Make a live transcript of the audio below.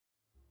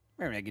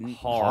We're making it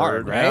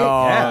hard, right?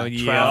 Oh,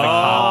 yeah. Traffic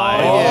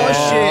high. Oh,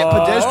 shit.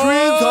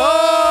 Pedestrians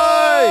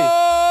high!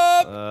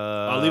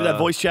 I'll leave that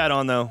voice chat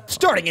on, though.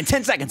 Starting in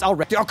 10 seconds. Oh,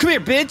 come here,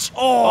 bitch.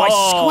 Oh, I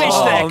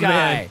squished that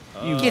guy.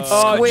 You get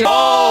squished.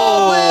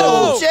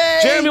 Oh, little Jay.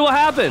 Jeremy, what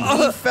happened?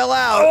 He fell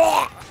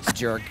out.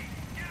 Jerk.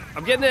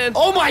 I'm getting in.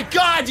 Oh my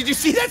God! Did you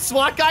see that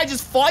SWAT guy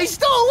just fall? He's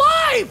still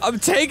alive! I'm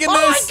taking this.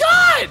 Oh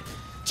my God!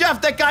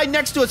 Jeff, that guy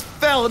next to us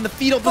fell in the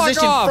fetal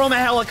position from a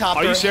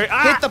helicopter. Are you serious?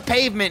 Hit the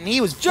pavement and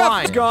he was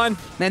fine. Jeff's gone.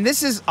 Man,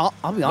 this is, I'll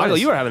be honest. Michael,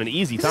 you were having an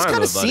easy This time, is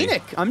kind of buddy.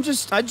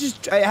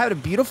 scenic. I had a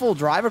beautiful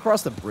drive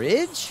across the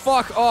bridge.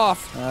 Fuck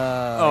off.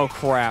 Oh,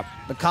 crap.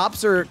 The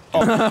cops are.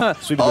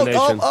 Sweep of the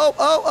nation. Oh,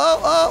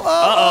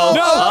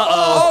 No!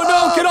 Oh,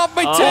 no! Get off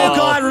my tail! Oh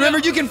God! Remember,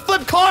 you can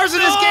flip cars in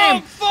this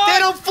game. fuck. They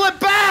don't flip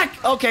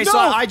back. Okay, so No.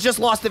 I just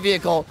lost the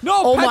vehicle. No,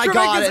 oh my Petrovic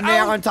God! is And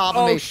they're out. on top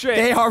of Oh, me. shit.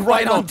 They are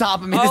right Michael. on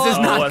top of me. This is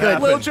not what good.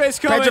 happened? Lil Jay's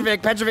coming.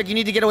 Petrovic, you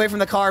need to get away from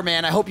the car,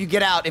 man. I hope you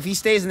get out. If he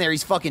stays in there,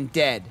 he's fucking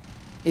dead.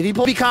 If he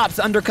be cops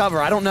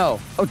undercover, I don't know.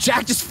 Oh,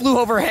 Jack just flew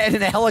overhead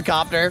in a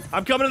helicopter.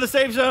 I'm coming to the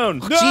safe zone.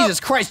 Oh, Jesus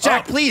Christ,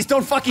 Jack! Please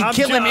don't fucking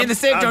kill him in the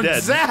safe zone,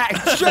 dead.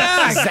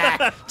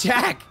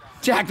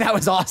 Jack, that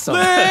was awesome.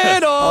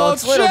 Little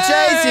It's Little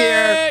Jay's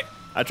here.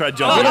 I tried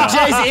jumping Little out.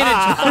 Jay's in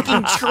a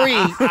fucking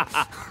tree.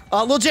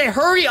 Little Jay,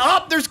 hurry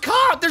up! There's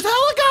helicopters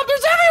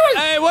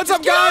everywhere. Hey, what's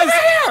up, Get guys? over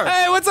here!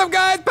 Hey, what's up,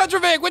 guys?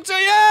 Petrovic, what's up?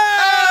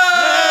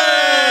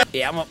 Yeah!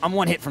 Yeah, I'm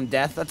one hit from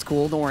death. That's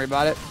cool. Don't worry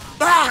about it.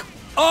 Ah!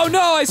 Oh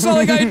no, I saw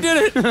the guy who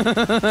did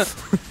it.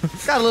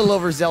 Got a little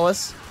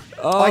overzealous.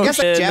 Oh, I guess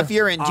shit. Jeff,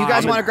 you're in. Do you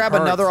guys I'm want to grab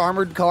hurt. another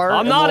armored car?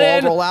 I'm and not we'll all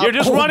in. roll out? You're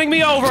just running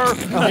me over.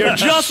 You're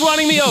just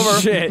running me over.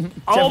 Shit.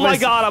 Oh my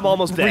God, I'm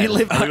almost dead.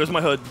 There goes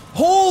my hood.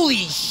 Holy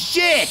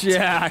shit!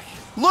 Jack.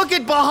 Look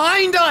at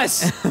behind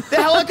us! The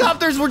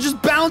helicopters were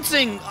just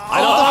bouncing off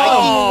the Oh.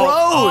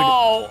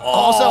 fucking road. Oh,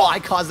 Also, I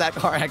caused that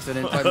car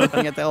accident by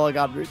looking at the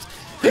helicopters.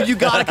 Dude, you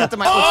gotta cut to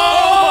my.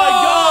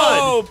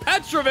 Oh,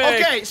 Petrovic.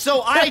 Okay,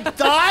 so I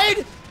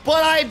died,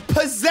 but I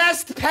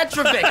possessed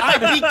Petrovic. I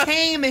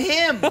became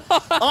him.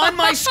 On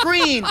my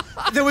screen,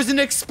 there was an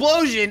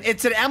explosion.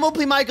 It said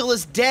MLP Michael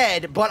is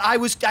dead, but I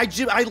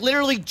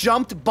literally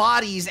jumped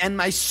bodies and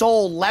my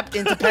soul leapt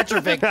into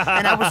Petrovic,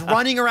 and I was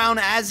running around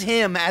as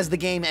him as the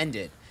game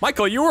ended.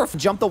 Michael, you were.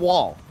 Jump the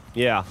wall.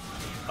 Yeah.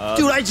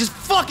 Dude, I just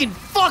fucking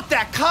fucked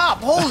that cop.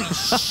 Holy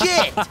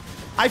shit.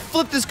 I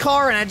flipped his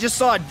car and I just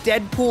saw a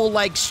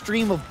Deadpool-like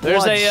stream of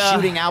blood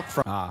shooting out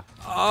from.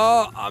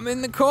 Oh, I'm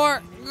in the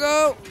car.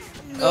 Go.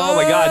 Oh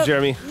my God,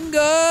 Jeremy.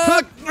 Go.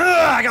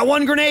 I got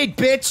one grenade,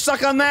 bitch.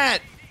 Suck on that.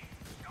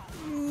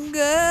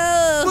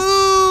 Go.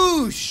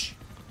 Boosh.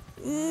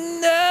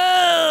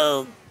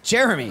 No.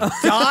 Jeremy,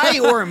 die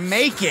or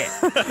make it.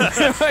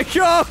 Here I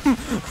come.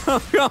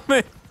 I'm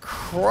coming.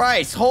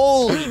 Christ,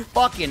 holy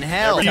fucking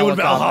hell. You in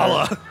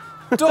Valhalla.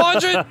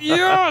 Dodge it.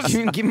 Yes.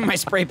 Give me my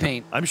spray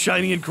paint. I'm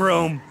shining in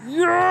chrome.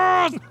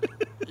 Yes.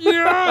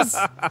 Yes.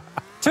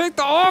 Take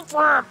the off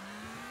ramp.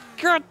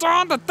 Get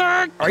down the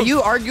thing. Are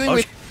you arguing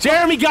with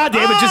Jeremy,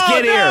 goddammit, just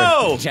get here.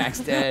 No! Jack's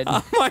dead?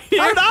 How did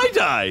I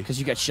die? Because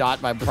you got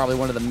shot by probably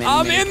one of the many.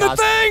 I'm many in the cops.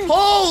 thing.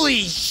 Holy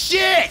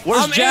shit!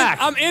 Where's Jack?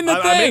 I'm in the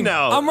I'm thing. in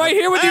now. I'm right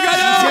here with you guys.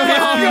 Hey,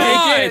 Oh,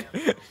 I'll God.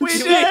 make it. We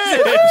did!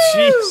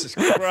 Jesus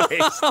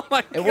Christ. Oh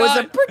my It was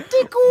a God.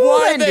 pretty cool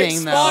Why they ending,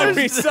 spawned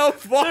though. me so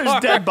far?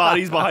 There's dead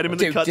bodies behind him in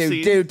the Do,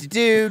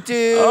 cutscene.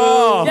 do.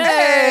 Oh.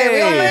 Hey,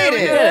 we all made We it.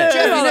 did it. Jeff,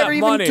 Look you at never that even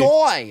money.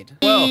 died.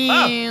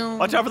 Well,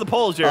 watch out for the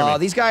poles, Jeremy.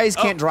 These guys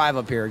can't drive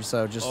up here,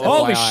 so just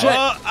Holy FYI.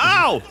 shit.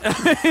 Ow!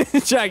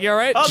 Jack, you all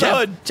right? Oh, the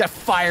hood. Jeff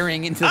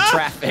firing into the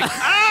traffic.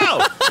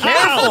 Ow!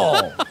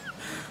 Careful!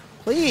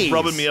 Please.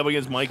 Rubbing me up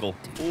against Michael.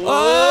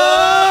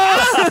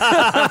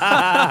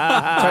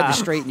 Tried to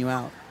straighten you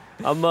out.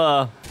 I'm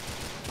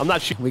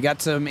not sure. We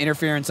got some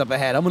interference up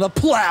ahead. I'm gonna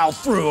plow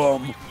through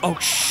them. Oh,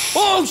 shh.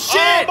 Oh,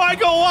 shit! Oh,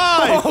 Michael,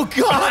 why? Oh,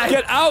 God!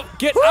 Get out.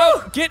 Get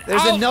out. Get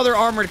There's out. another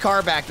armored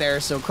car back there,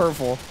 so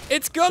careful.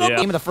 It's gonna Yeah.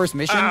 Aim of the first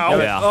mission. Ow.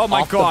 Yeah. Oh,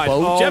 my Off the God.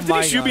 boat. Oh, Jeff, did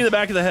my he shoot God. me in the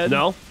back of the head?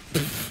 No.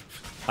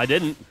 I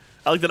didn't.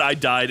 I like that I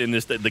died in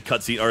this, the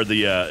cutscene, or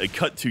the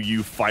cut to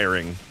you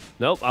firing.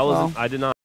 Nope, I wasn't. I did not.